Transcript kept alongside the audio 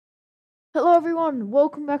Hello everyone,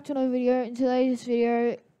 welcome back to another video. In today's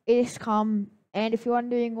video, it's and if you're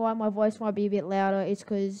wondering why my voice might be a bit louder, it's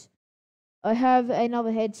because I have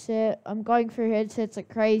another headset. I'm going through headsets like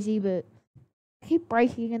crazy, but they keep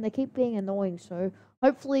breaking and they keep being annoying. So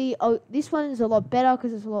hopefully, this one is a lot better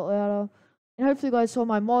because it's a lot louder. And hopefully, you guys saw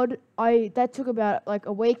my mod. That took about like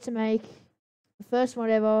a week to make, the first mod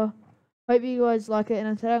ever. Hope you guys like it.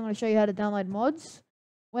 And today I'm going to show you how to download mods.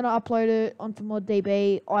 When I upload it onto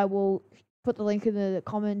ModDB, I will put the link in the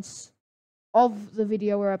comments of the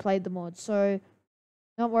video where I played the mod. So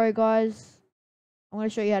don't worry, guys. I'm going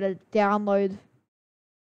to show you how to download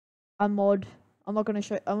a mod. I'm not going to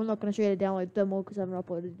show you how to download the mod because I haven't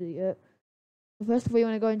uploaded it yet. So first of all, you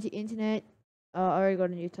want to go into internet. I already got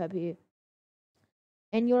a new tab here,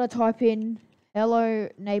 and you want to type in "Hello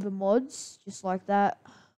Neighbor Mods," just like that.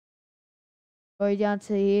 Go down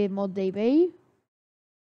to here, ModDB,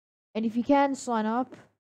 and if you can sign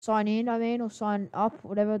in, or sign up,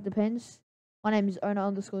 whatever, depends. My name is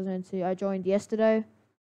owner_NT. I joined yesterday.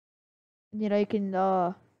 You know, you can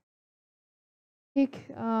pick.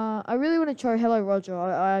 I really want to try Hello Roger.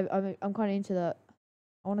 I'm kind of into that.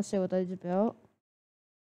 I want to see what that is about.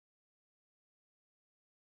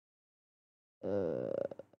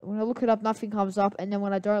 When I look it up, nothing comes up, and then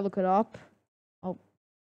when I don't look it up,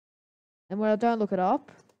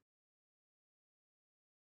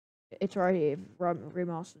 it's right here,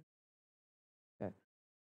 remastered. Okay.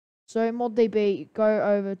 So in ModDB, go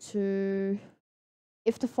over to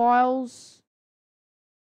if the files.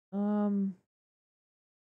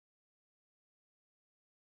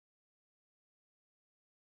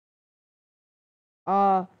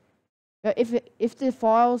 Uh if the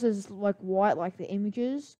files is like white, like the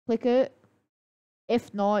images, click it.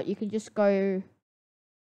 If not, you can just go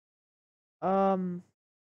um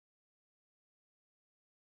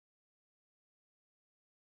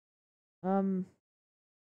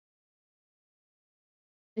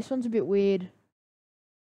this one's a bit weird.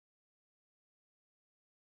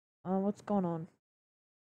 What's going on?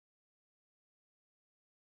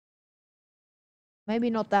 Maybe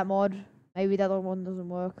not that mod. Maybe that other one doesn't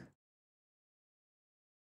work.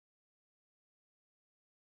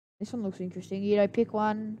 This one looks interesting. You know, pick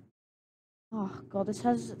one. Oh god, this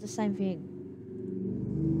has the same thing.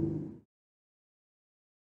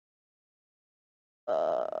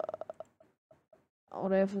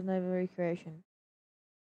 Whatever the name of recreation.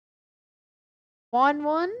 Find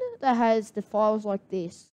one that has the files like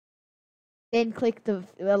this. Then click the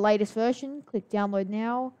latest version. Click download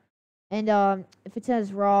now. And if it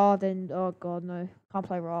says raw, then oh god no, can't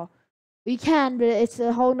play raw. You can, but it's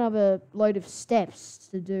a whole nother load of steps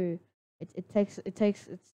to do. It's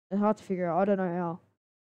hard to figure out. I don't know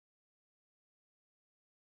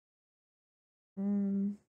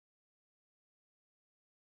how.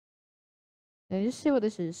 Now just see what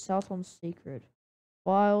this is. Southland Secret.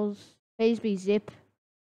 Files. Please be zip.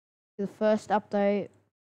 The first update.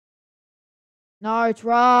 No, it's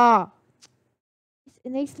raw.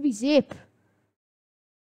 It needs to be zip.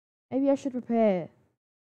 Maybe I should repair.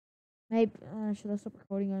 Maybe should I stop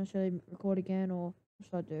recording and should I record again, or what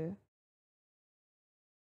should I do?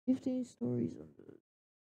 15 stories on the.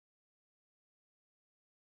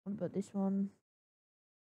 What about this one?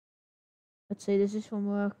 Let's see, does this one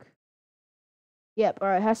work? Yep,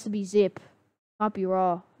 alright, it has to be zip. Can't be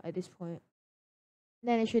raw at this point.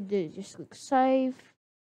 Then it should do just click save.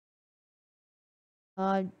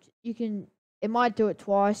 You can, it might do it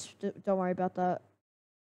twice, don't worry about that.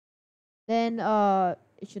 Then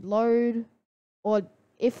it should load, or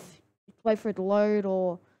if wait for it to load,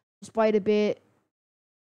 or just wait a bit.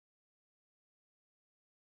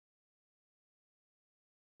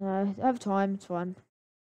 I have time, it's fine.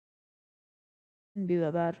 Shouldn't be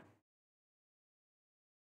that bad.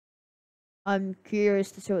 I'm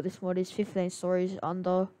curious to see what this mod is. 15 stories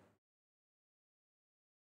under.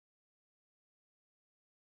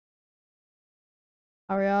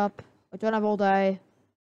 Hurry up. I don't have all day.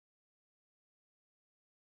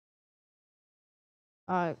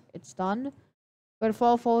 Alright, it's done. Go to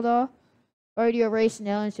file folder. Go to your recent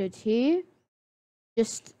aliens, so it's here.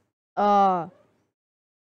 Just go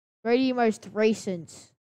to your most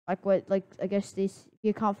recent. Like what, like I guess this, if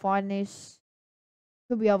you can't find this,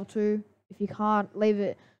 you'll be able to. If you can't, leave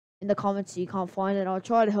it in the comments so you can't find it. I'll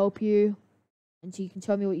try to help you, and so you can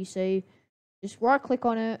tell me what you see. Just right click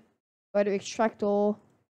on it, go to extract all.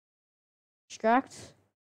 Extract.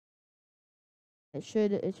 It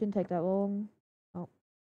shouldn't take that long. Oh.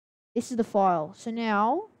 This is the file. So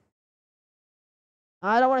now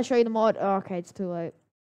I don't want to show you the mod. Oh, okay, it's too late.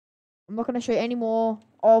 I'm not going to show you any more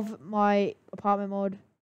of my apartment mod.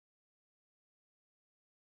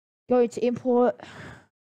 go to import,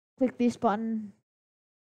 click this button,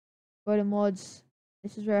 go to mods.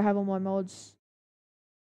 This is where I have all my mods.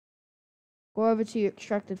 Go over to your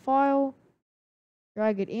extracted file,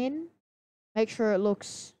 drag it in, make sure it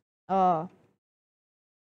looks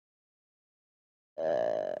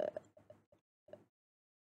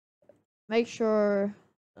make sure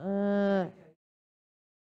oh,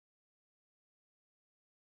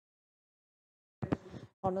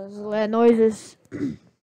 there's loud noises. I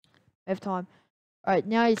have time. Alright,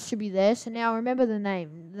 now it should be there. So now remember the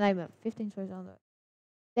name. The name of 15 stories under.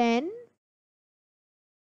 Then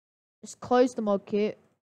just close the mod kit.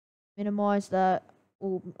 Minimize that.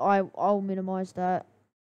 Or I'll minimize that.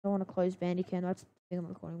 I don't want to close Bandicam. That's the thing I'm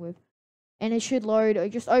recording with. And it should load. Or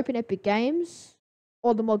just open Epic Games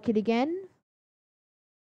or the mod kit again.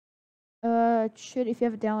 It should, if you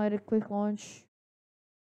have it downloaded, quick launch.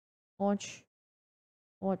 Launch.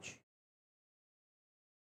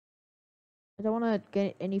 I don't want to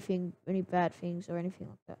get any bad things or anything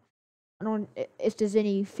like that. I don't. If there's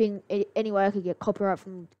any way I could get copyright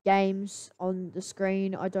from games on the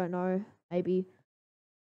screen, I don't know. Maybe.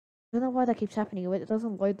 I don't know why that keeps happening. It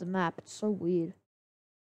doesn't load the map. It's so weird.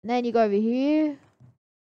 And then you go over here.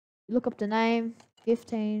 You look up the name.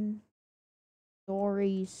 15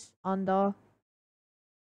 stories under.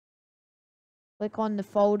 Click on the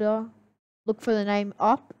folder. Look for the name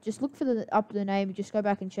up. Just look for the name. Just go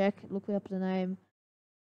back and check. Look up the name.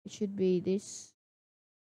 It should be this.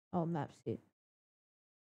 Oh, maps here.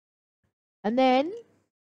 And then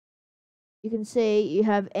you can see you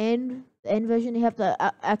have the end version. You have the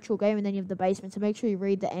actual game, and then you have the basement. So make sure you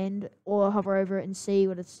read the end or hover over it and see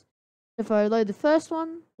what it's. If I load the first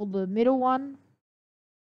one or the middle one,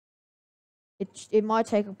 it might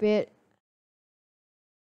take a bit.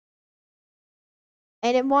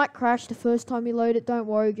 And it might crash the first time you load it. Don't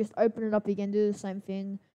worry. Just open it up again. Do the same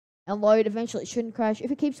thing. And load. Eventually, it shouldn't crash. If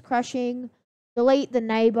it keeps crashing, delete the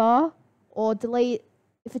neighbor. Or delete...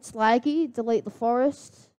 If it's laggy, delete the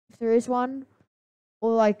forest. If there is one.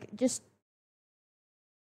 Or, like, just...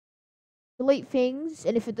 delete things.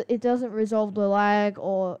 And if it doesn't resolve the lag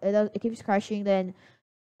or it keeps crashing, then...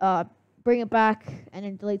 bring it back. And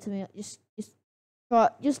then delete something.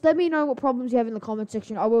 Just let me know what problems you have in the comment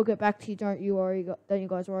section. I will get back to you. Don't you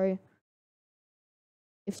guys worry.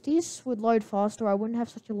 If this would load faster, I wouldn't have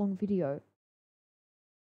such a long video.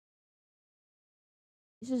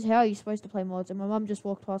 This is how you're supposed to play mods. And my mum just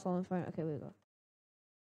walked past on the phone. Okay, we go.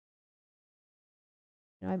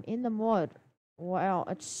 And I'm in the mod. Wow,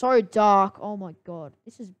 it's so dark. Oh my god,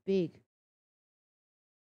 this is big.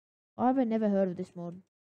 I've never heard of this mod.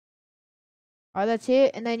 Alright, that's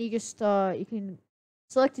it. And then you just you can.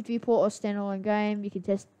 Selected viewport or standalone game. You can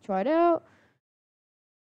try it out.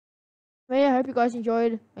 But yeah, I hope you guys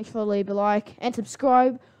enjoyed. Make sure to leave a like and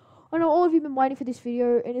subscribe. I know all of you have been waiting for this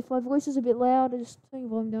video, and if my voice is a bit loud, just turn your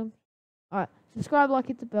volume down. Alright, subscribe, like,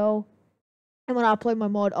 hit the bell. And when I upload my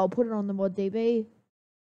mod, I'll put it on the mod DB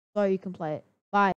so you can play it.